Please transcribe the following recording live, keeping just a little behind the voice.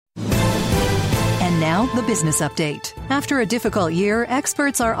now, the business update. After a difficult year,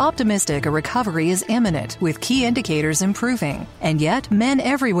 experts are optimistic a recovery is imminent, with key indicators improving. And yet, men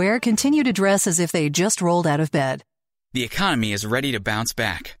everywhere continue to dress as if they just rolled out of bed. The economy is ready to bounce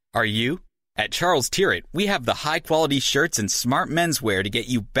back. Are you? At Charles Tyrrell, we have the high-quality shirts and smart menswear to get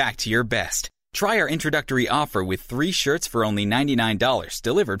you back to your best. Try our introductory offer with 3 shirts for only $99,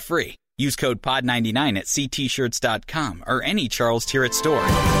 delivered free. Use code POD99 at ctshirts.com or any Charles Tyrrell store.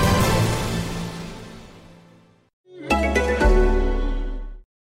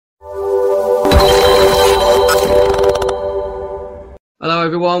 Hello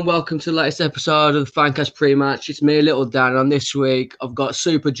everyone, welcome to the latest episode of the Fancast pre-match. It's me, Little Dan, and this week I've got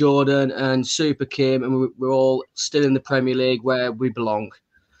Super Jordan and Super Kim, and we're all still in the Premier League where we belong.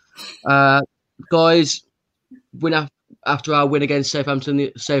 Guys, after our win against Sheffield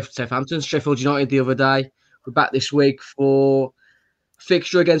United the other day, we're back this week for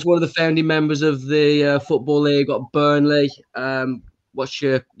fixture against one of the founding members of the Football League, got Burnley. What's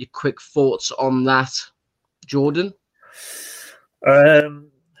your quick thoughts on that, Jordan?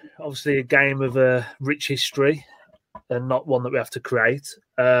 Obviously a game of a rich history and not one that we have to create.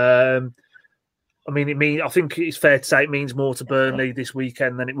 I think it's fair to say it means more to Burnley this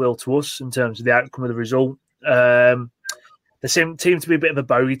weekend than it will to us in terms of the outcome of the result. They seem to be a bit of a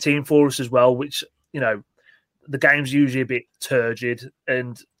bogey team for us as well, which, the game's usually a bit turgid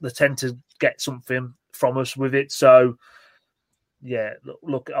and they tend to get something from us with it. So, yeah,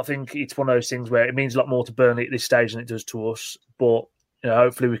 look, I think it's one of those things where it means a lot more to Burnley at this stage than it does to us. But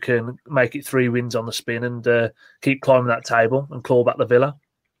hopefully we can make it 3 wins on the spin and keep climbing that table and claw back the Villa.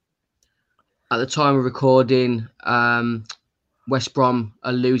 At the time of recording, West Brom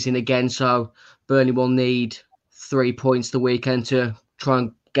are losing again, so Burnley will need 3 points the weekend to try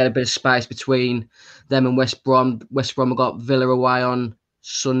and get a bit of space between them and West Brom. West Brom have got Villa away on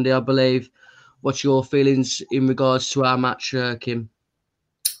Sunday, I believe. What's your feelings in regards to our match, Kim?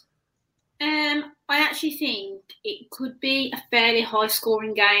 I actually think it could be a fairly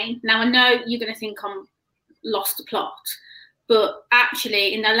high-scoring game. Now, I know you're going to think I'm lost the plot, but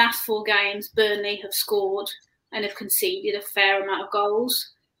actually, in the last 4 games, Burnley have scored and have conceded a fair amount of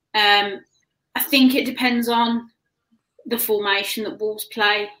goals. I think it depends on the formation that Wolves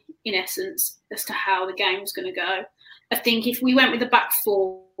play, in essence, as to how the game's going to go. I think if we went with the back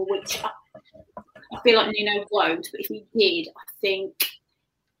 4, which I feel like Nuno won't, but if we did, I think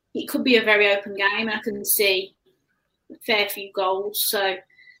it could be a very open game. I can see a fair few goals. So,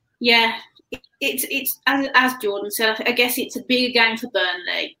 yeah, it's as Jordan said, I guess it's a bigger game for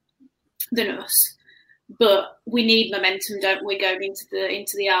Burnley than us. But we need momentum, don't we, going into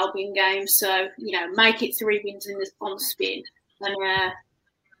the Albion game? So, make it 3 wins on the spin, and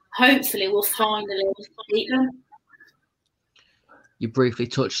hopefully we'll finally beat them. You briefly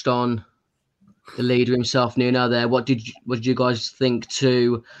touched on the leader himself, Nuno, there. What did you guys think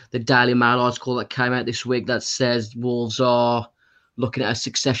to the Daily Mail article that came out this week that says Wolves are looking at a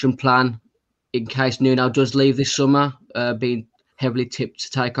succession plan in case Nuno does leave this summer, being heavily tipped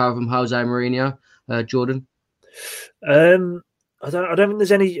to take over from Jose Mourinho? Jordan? I don't think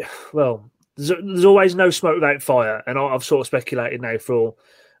there's any... Well, there's always no smoke without fire, and I've sort of speculated now for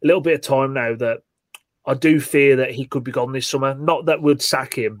a little bit of time now that I do fear that he could be gone this summer. Not that we'd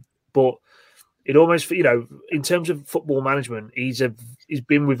sack him, but it almost, in terms of football management, he's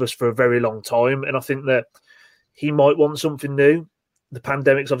been with us for a very long time, and I think that he might want something new. The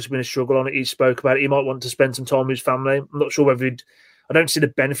pandemic's obviously been a struggle on it. He spoke about it. He might want to spend some time with his family. I'm not sure whether I don't see the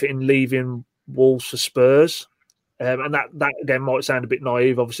benefit in leaving Wolves for Spurs. And that again might sound a bit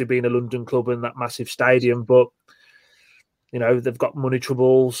naive, obviously being a London club and that massive stadium, but they've got money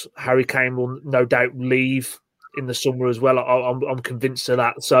troubles. Harry Kane will no doubt leave in the summer as well. I'm convinced of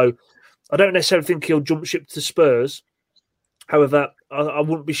that. So I don't necessarily think he'll jump ship to Spurs. However, I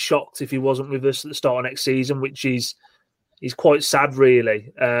wouldn't be shocked if he wasn't with us at the start of next season, which is quite sad,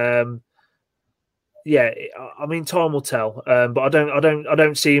 really. Yeah, I mean, time will tell. But I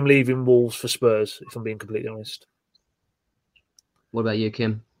don't see him leaving Wolves for Spurs, if I'm being completely honest. What about you,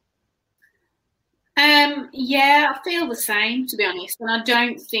 Kim? Yeah, I feel the same, to be honest. And I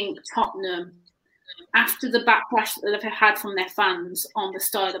don't think Tottenham, after the backlash that they've had from their fans on the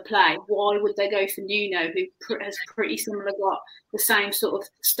style of play, why would they go for Nuno, who has pretty similar got the same sort of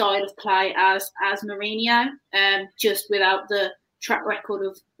style of play as Mourinho, just without the track record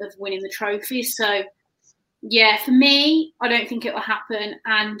of winning the trophies. So, yeah, for me, I don't think it will happen,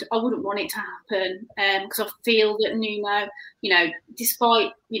 and I wouldn't want it to happen because I feel that Nuno,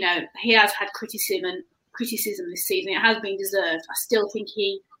 despite, he has had criticism this season, it has been deserved. I still think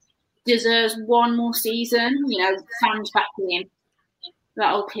he deserves one more season, fans backing him.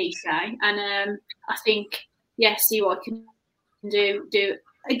 that old cliche. And I think, see what I can do.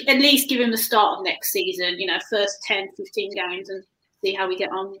 At least give him the start of next season, first 10, 15 games and see how we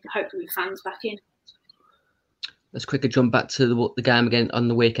get on, hopefully with fans back in. Let's quickly jump back to the game again on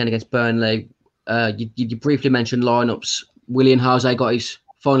the weekend against Burnley. You briefly mentioned lineups. Willian Jose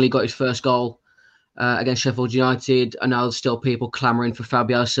finally got his first goal against Sheffield United. I know there's still people clamouring for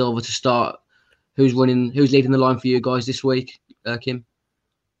Fabio Silva to start. Who's leading the line for you guys this week, Kim?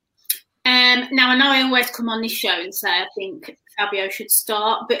 Now, I know I always come on this show and say I think Fabio should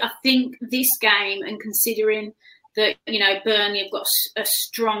start, but I think this game, and considering that, Burnley have got a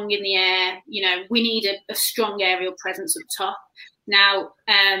strong in the air, we need a strong aerial presence up top. Now,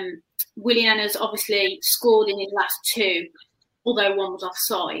 Willian has obviously scored in his last two, although one was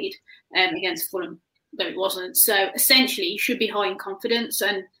offside against Fulham, though it wasn't. So essentially, he should be high in confidence.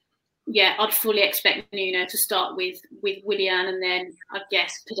 And yeah, I'd fully expect Nuno to start with Willian, and then I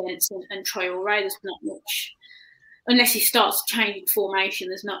guess Podence and Traoré. There's not much, unless he starts changing formation.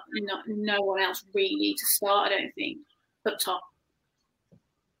 There's not no one else really to start, I don't think, up top.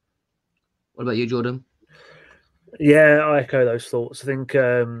 What about you, Jordan? Yeah, I echo those thoughts. I think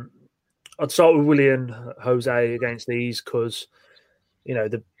I'd start with Willian Jose against these because,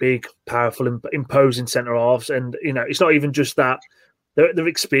 the big, powerful, imposing centre halves, and it's not even just that. They're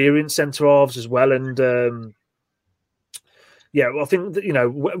experienced centre halves as well, and I think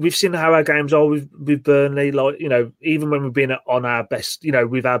that we've seen how our games are with Burnley. Like even when we've been on our best,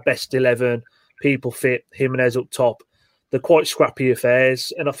 with our best 11, people fit, Jimenez up top, they're quite scrappy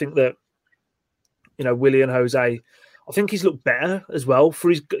affairs, and I think that Willian Jose, I think he's looked better as well for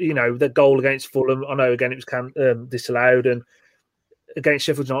his the goal against Fulham. I know again it was disallowed, and against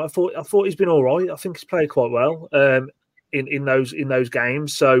Sheffield United, I thought he's been all right. I think he's played quite well. In those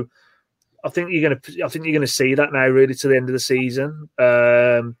games, so I think you're going to see that now really to the end of the season.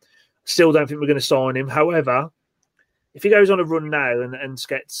 Still don't think we're going to sign him. However, if he goes on a run now and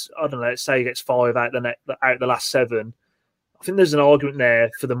gets, I don't know, let's say he gets 5 out the last 7, I think there's an argument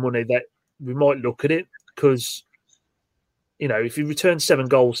there for the money that we might look at it because if he returns 7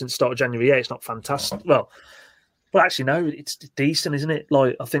 goals since the start of January, it's not fantastic. Well, actually no, it's decent, isn't it?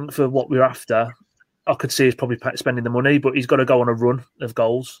 Like I think for what we're after. I could see he's probably spending the money, but he's got to go on a run of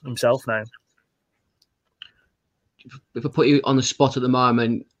goals himself now. If I put you on the spot at the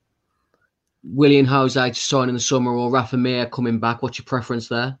moment, Willian Jose to sign in the summer or Rafa Mir coming back, what's your preference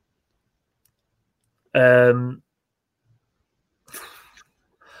there? To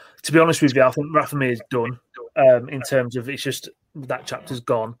be honest with you, I think Rafa Mir is done in terms of it's just that chapter's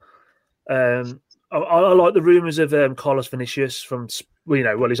gone. I like the rumours of Carlos Vinicius from,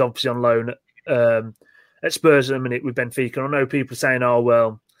 he's obviously on loan at Spurs at the minute with Benfica. I know people are saying, oh,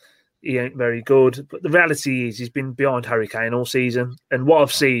 well, he ain't very good. But the reality is he's been behind Harry Kane all season. And what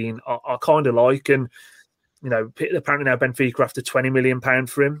I've seen, I kind of like. And, apparently now Benfica are after £20 million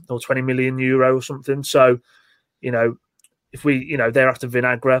for him or €20 million or something. So, if we, they're after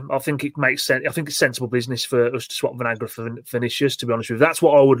Vinagre, I think it makes sense. I think it's sensible business for us to swap Vinagre for Vinicius, to be honest with you. That's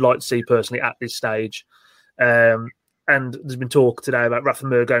what I would like to see personally at this stage. And there's been talk today about Rafa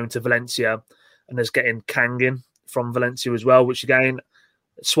Mir going to Valencia and there's getting Kangin from Valencia as well, which again,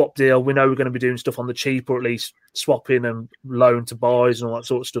 swap deal. We know we're going to be doing stuff on the cheap or at least swapping and loan to buys and all that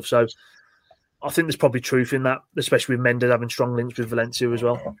sort of stuff. So I think there's probably truth in that, especially with Mendes having strong links with Valencia as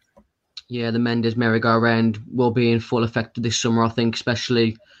well. Yeah, the Mendes merry-go-round will be in full effect this summer, I think,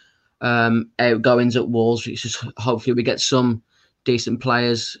 especially outgoings at Wolves. It's just hopefully we get some decent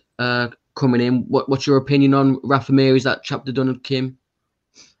players coming in. What's your opinion on Rafa Mir? Is that chapter done, Kim?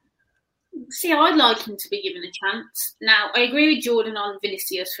 See, I'd like him to be given a chance. Now, I agree with Jordan on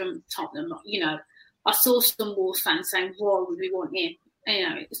Vinicius from Tottenham. I saw some Wolves fans saying, why would we want him?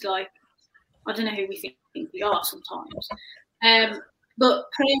 It's like, I don't know who we think we are sometimes. But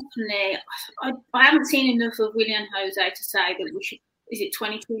personally, I haven't seen enough of Willian Jose to say that we should. Is it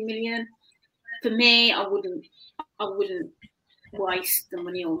 22 million? For me, I wouldn't waste the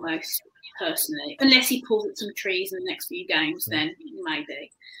money almost personally, unless he pulls up some trees in the next few games. Then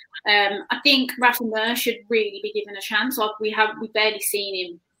maybe. I think Rafa Mir should really be given a chance. Like we've barely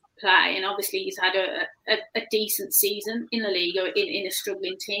seen him play, and obviously he's had a decent season in the league or in a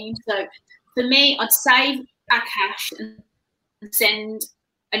struggling team. So for me, I'd save our cash and send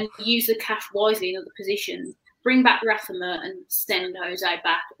and use the cash wisely in other positions. Bring back Rafa Mir and send Jose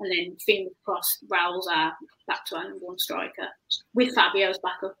back, and then fingers crossed Raul's back to our number 1 striker with Fabio's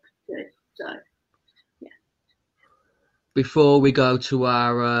backup too. So yeah. Before we go to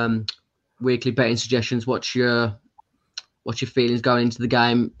our weekly betting suggestions, what's your feelings going into the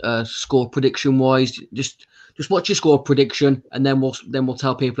game, score prediction wise? Just Just what's your score prediction, and then we'll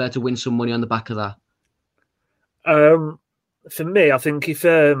tell people how to win some money on the back of that. For me, I think if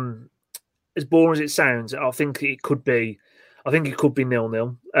as boring as it sounds, I think it could be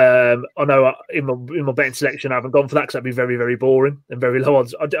 0-0. I know in my betting selection I haven't gone for that because that'd be very, very boring and very low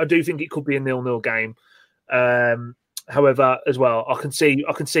odds. I do think it could be a 0-0 game. However, as well, I can see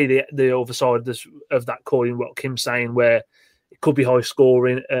the other side of that coin, what Kim's saying, where it could be high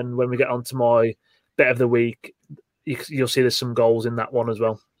scoring. And when we get onto my bet of the week, you'll see there's some goals in that one as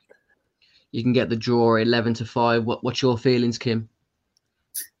well. You can get the draw 11-5. What's your feelings, Kim?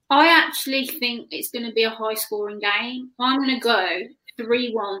 I actually think it's going to be a high-scoring game. I'm going to go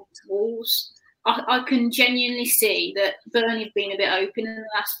 3-1 to Wolves. I can genuinely see that Burnley have been a bit open in the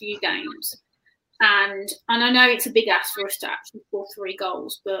last few games. And I know it's a big ask for us to actually score 3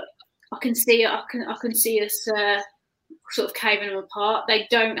 goals, but I can see it. I can see us sort of caving them apart. They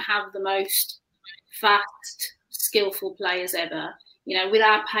don't have the most fast, skillful players ever. You know, with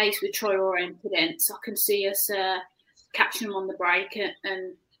our pace, with Traore and Podence, I can see us catching them on the break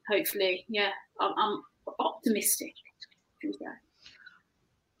and hopefully, I'm optimistic.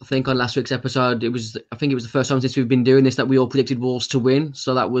 I think on last week's episode, it was the first time since we've been doing this that we all predicted Wolves to win.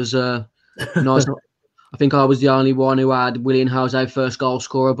 So that was nice. I think I was the only one who had Willian Jose first goal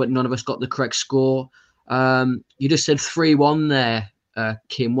scorer, but none of us got the correct score. You just said 3-1 there,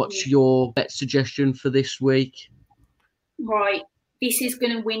 Kim. What's your bet suggestion for this week? Right. This is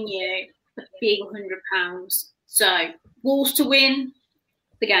going to win you a big £100. So, Wolves to win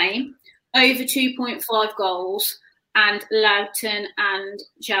the game, over 2.5 goals, and Loughton and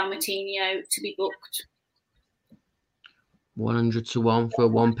João Moutinho to be booked. 100-1 for a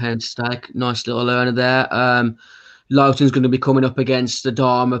 £1 stake. Nice little earner there. Loughton's going to be coming up against the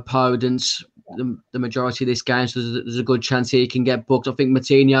Adama, Podence, the majority of this game, so there's a good chance he can get booked. I think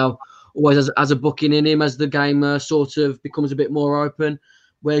Moutinho always has a booking in him as the game sort of becomes a bit more open.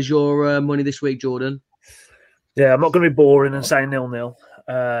 Where's your money this week, Jordan? Yeah, I'm not going to be boring and say 0-0.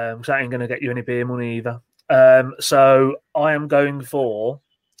 Because that ain't going to get you any beer money either. So I am going for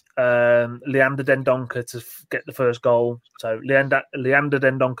Leander Dendoncker to get the first goal. So Leander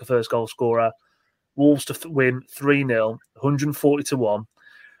Dendoncker, first goal scorer. Wolves to win 3-0, 140-1.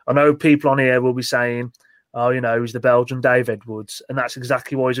 I know people on here will be saying, he's the Belgian Dave Edwards. And that's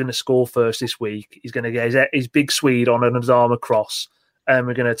exactly why he's going to score first this week. He's going to get his big Swede on an Adama cross. And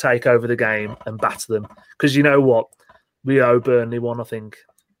we're going to take over the game and batter them. Because you know what? We owe Burnley one, I think.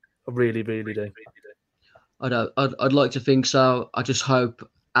 I really, really do. I'd like to think so. I just hope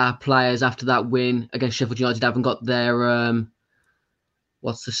our players after that win against Sheffield United haven't got their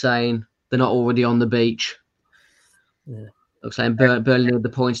what's the saying? They're not already on the beach. Yeah. I'm saying Burnley need the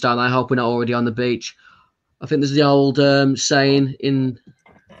points down. I hope we're not already on the beach. I think there's the old saying in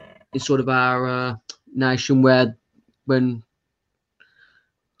sort of our nation where when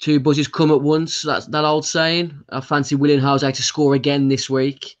two buzzes come at once. That's that old saying. I fancy Willian Jose to score again this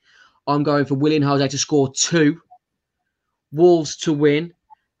week. I'm going for Willian Jose to score 2. Wolves to win.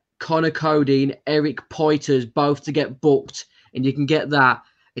 Connor Cody and Eric Poiters both to get booked. And you can get that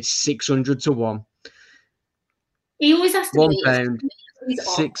at 600-1. He always has to £1.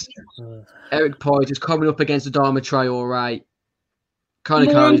 6. Eric Poiters coming up against Adama Traore.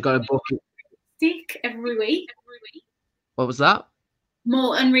 Connor Cody's got a book. Stick every week. What was that?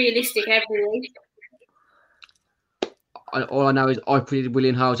 More unrealistic every week. All I know is I predicted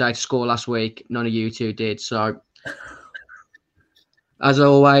Willian Jose to score last week. None of you two did. So, as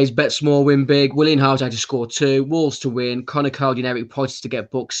always, bet small, win big. Willian Jose to score 2. Wolves to win. Connor Cody and Eric Poiters to get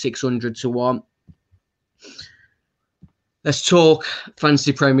booked 600-1. Let's talk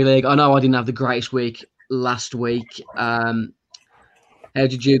Fantasy Premier League. I know I didn't have the greatest week last week. How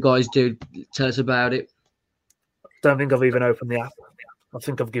did you guys do? Tell us about it. Don't think I've even opened the app. I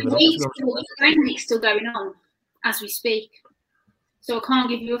think I've given up. The game week's still going on as we speak. So I can't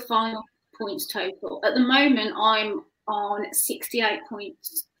give you a final points total. At the moment, I'm on 68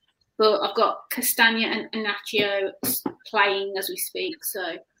 points. But I've got Castagna and Inacio playing as we speak.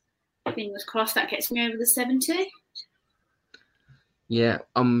 So fingers crossed that gets me over the 70. Yeah,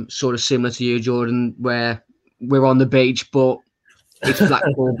 I'm sort of similar to you, Jordan, where we're on the beach, but it's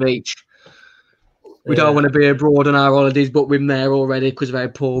Blackpool Beach. We don't want to be abroad on our holidays, but we're there already because of how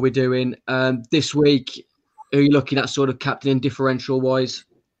poor we're doing. This week, who are you looking at sort of captain and differential-wise?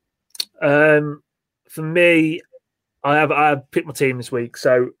 For me, I have picked my team this week.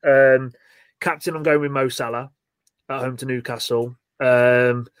 So, captain, I'm going with Mo Salah at home to Newcastle.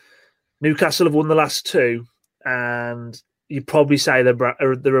 Newcastle have won the last 2, and you'd probably say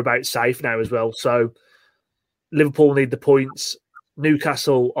they're about safe now as well. So, Liverpool need the points.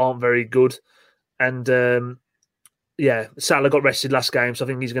 Newcastle aren't very good. And Salah got rested last game, so I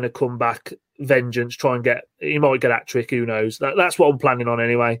think he's going to come back vengeance, he might get hat-trick, who knows. That's what I'm planning on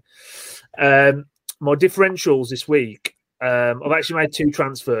anyway. My differentials this week, I've actually made 2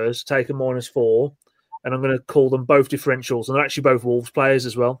 transfers, taken -4, and I'm going to call them both differentials, and they're actually both Wolves players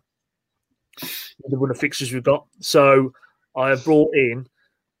as well. The run of fixtures we've got. So I have brought in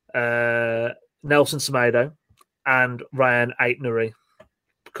Nelson Semedo and Ryan Aït-Nouri,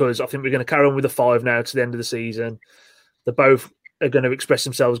 because I think we're going to carry on with the 5 now to the end of the season. They both are going to express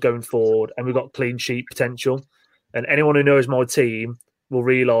themselves going forward, and we've got clean sheet potential. And anyone who knows my team will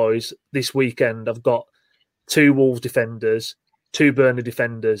realise this weekend I've got 2 Wolves defenders, 2 Burnley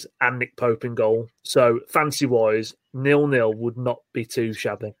defenders, and Nick Pope in goal. So fancy-wise, 0-0 would not be too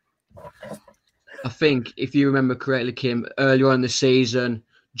shabby. I think, if you remember correctly, Kim, earlier on in the season,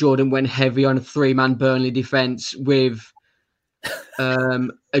 Jordan went heavy on a 3-man Burnley defence with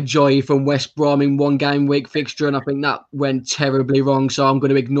Ajayi from West Brom in 1 game week fixture, and I think that went terribly wrong. So I'm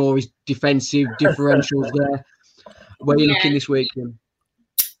going to ignore his defensive differentials there. Where are you looking this week, Kim?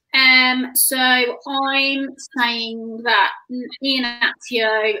 So I'm saying that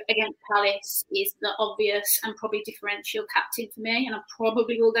Iheanacho against Palace is the obvious and probably differential captain for me, and I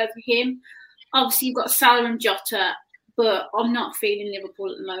probably will go for him. Obviously, you've got Salah and Jota, but I'm not feeling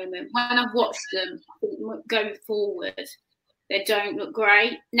Liverpool at the moment. When I've watched them, I think going forward, they don't look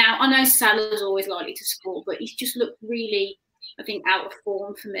great. Now, I know Salah's always likely to score, but he's just looked really, I think, out of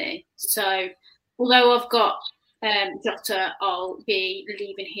form for me. So, although I've got Jota, I'll be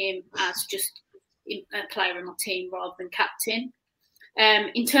leaving him as just a player in my team rather than captain.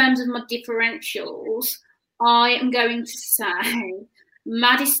 In terms of my differentials, I am going to say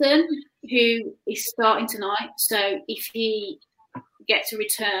Maddison, who is starting tonight. So if he gets a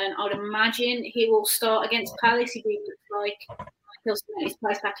return, I would imagine he will start against Palace. He really looks like he'll get his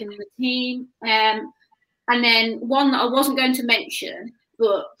place back in the team. And then one that I wasn't going to mention,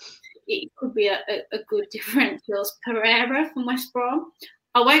 but it could be a good differential, is Pereira from West Brom.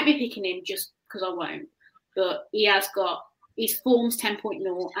 I won't be picking him just because I won't, but his form's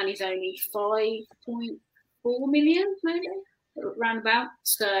 10.0 and he's only 5.4 million, maybe, roundabout.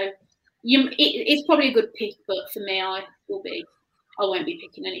 So it's probably a good pick, but for me, I won't be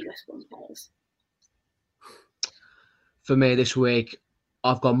picking any West Brom players. For me this week,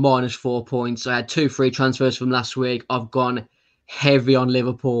 I've got -4 points. I had 2 free transfers from last week. I've gone heavy on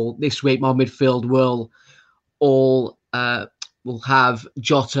Liverpool. This week, my midfield will have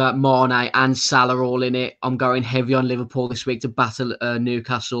Jota, Mane and Salah all in it. I'm going heavy on Liverpool this week to battle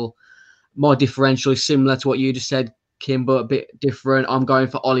Newcastle. My differential is similar to what you just said, Kim, but a bit different. I'm going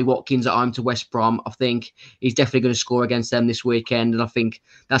for Ollie Watkins at home to West Brom. I think he's definitely going to score against them this weekend, and I think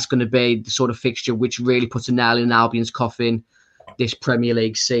that's going to be the sort of fixture which really puts a nail in Albion's coffin this Premier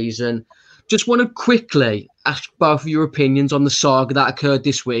League season. Just want to quickly ask both of your opinions on the saga that occurred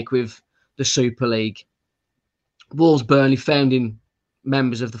this week with the Super League. Wolves Burnley, founding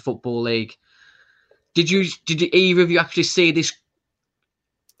members of the Football League. Did either of you actually see this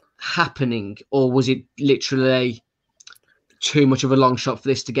happening, or was it literally too much of a long shot for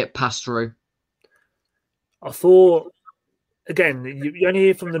this to get passed through? I thought, again, you only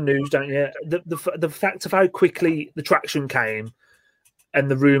hear from the news, don't you? The fact of how quickly the traction came and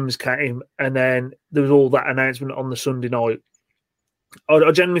the rumours came, and then there was all that announcement on the Sunday night.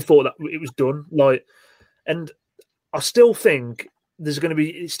 I genuinely thought that it was done. And I still think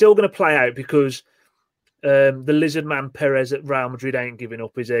it's still going to play out, because the lizard man Perez at Real Madrid ain't giving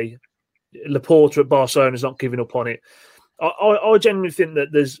up, is he? Laporta at Barcelona's not giving up on it. I genuinely think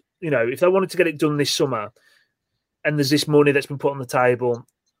that there's, if they wanted to get it done this summer, and there's this money that's been put on the table,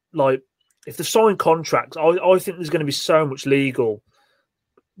 if they sign contracts, I think there's going to be so much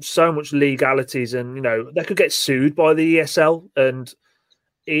legalities, and they could get sued by the ESL, and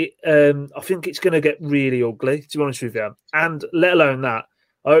I think it's going to get really ugly, to be honest with you. And let alone that,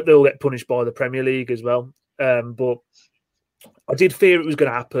 I hope they'll get punished by the Premier League as well. But I did fear it was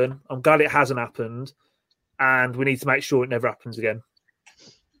going to happen. I'm glad it hasn't happened, and we need to make sure it never happens again.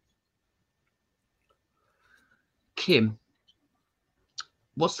 Kim,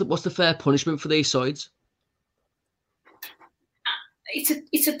 what's the fair punishment for these sides?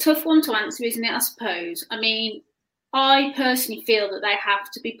 It's a tough one to answer, isn't it? I suppose. I mean, I personally feel that they have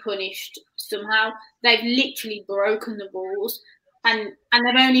to be punished somehow. They've literally broken the rules, and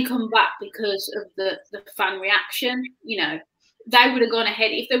they've only come back because of the fan reaction. They would have gone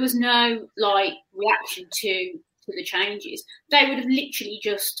ahead if there was no reaction to the changes. They would have literally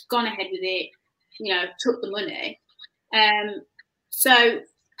just gone ahead with it. Took the money.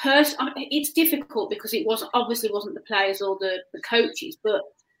 It's difficult because it wasn't the players or the coaches, but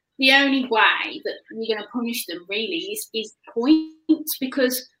the only way that you're going to punish them really is points,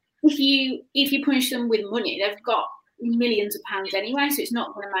 because if you punish them with money, they've got millions of pounds anyway, so it's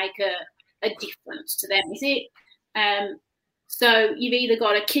not going to make a difference to them, is it? So you've either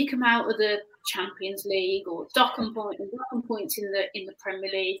got to kick them out of the Champions League, or dock them points in the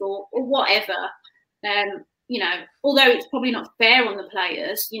Premier League, or whatever. Although it's probably not fair on the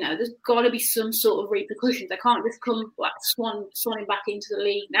players, there's got to be some sort of repercussions. They can't just come like swanning back into the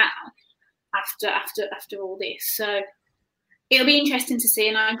league now after all this. So it'll be interesting to see,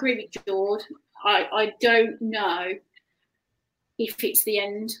 and I agree with George. I don't know if it's the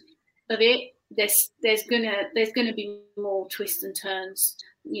end of it. There's gonna be more twists and turns.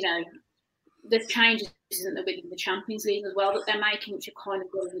 There's changes in the Champions League as well that they're making, which are kind of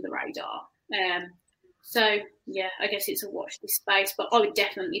going under the radar. So yeah, I guess it's a watch this space, but I would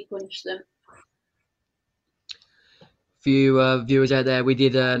definitely punish them. Few viewers out there, we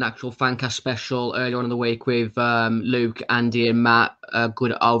did an actual Fancast special earlier on in the week with Luke, Andy and Matt. A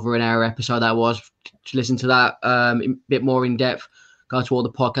good over an hour episode that was. To listen to that a bit more in depth, go to all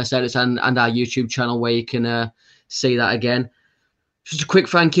the podcast outlets and our YouTube channel where you can see that again. Just a quick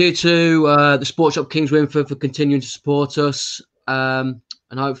thank you to the Sports Shop Kings Winford for continuing to support us, and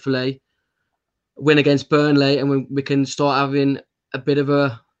hopefully win against Burnley, and we can start having a bit of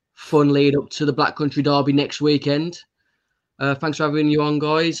a fun lead up to the Black Country Derby next weekend. Thanks for having you on,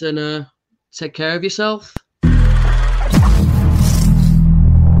 guys, and take care of yourself.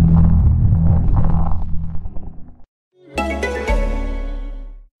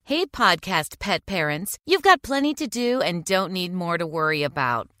 Hey, podcast pet parents, you've got plenty to do and don't need more to worry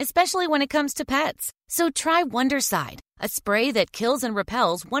about, especially when it comes to pets. So try Wondercide, a spray that kills and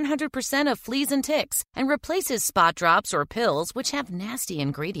repels 100% of fleas and ticks and replaces spot drops or pills which have nasty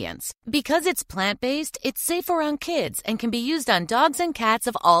ingredients. Because it's plant-based, it's safe around kids and can be used on dogs and cats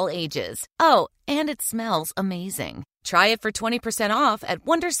of all ages. Oh, and it smells amazing. Try it for 20% off at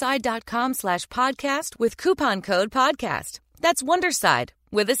Wondercide.com/podcast with coupon code podcast. That's Wondercide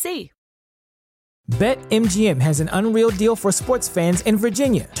with a C. BetMGM has an unreal deal for sports fans in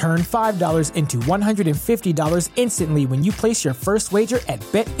Virginia. Turn $5 into $150 instantly when you place your first wager at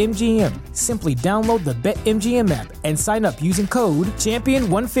BetMGM. Simply download the BetMGM app and sign up using code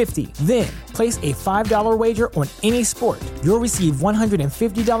Champion150. Then, place a $5 wager on any sport. You'll receive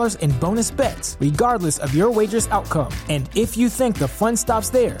 $150 in bonus bets, regardless of your wager's outcome. And if you think the fun stops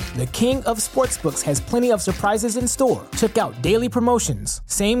there, the King of Sportsbooks has plenty of surprises in store. Check out daily promotions,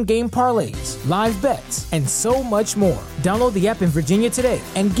 same-game parlays, live bets, and so much more. Download the app in Virginia today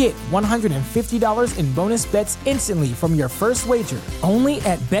and get $150 in bonus bets instantly from your first wager. Only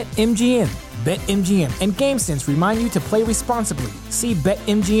at BetMGM. BetMGM and GameSense remind you to play responsibly. See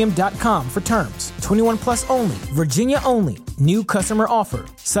BetMGM.com for terms. 21 plus only. Virginia only. New customer offer.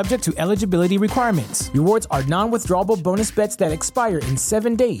 Subject to eligibility requirements. Rewards are non-withdrawable bonus bets that expire in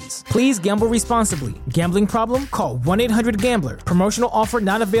 7 days. Please gamble responsibly. Gambling problem? Call 1-800-GAMBLER. Promotional offer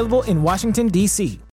not available in Washington, D.C.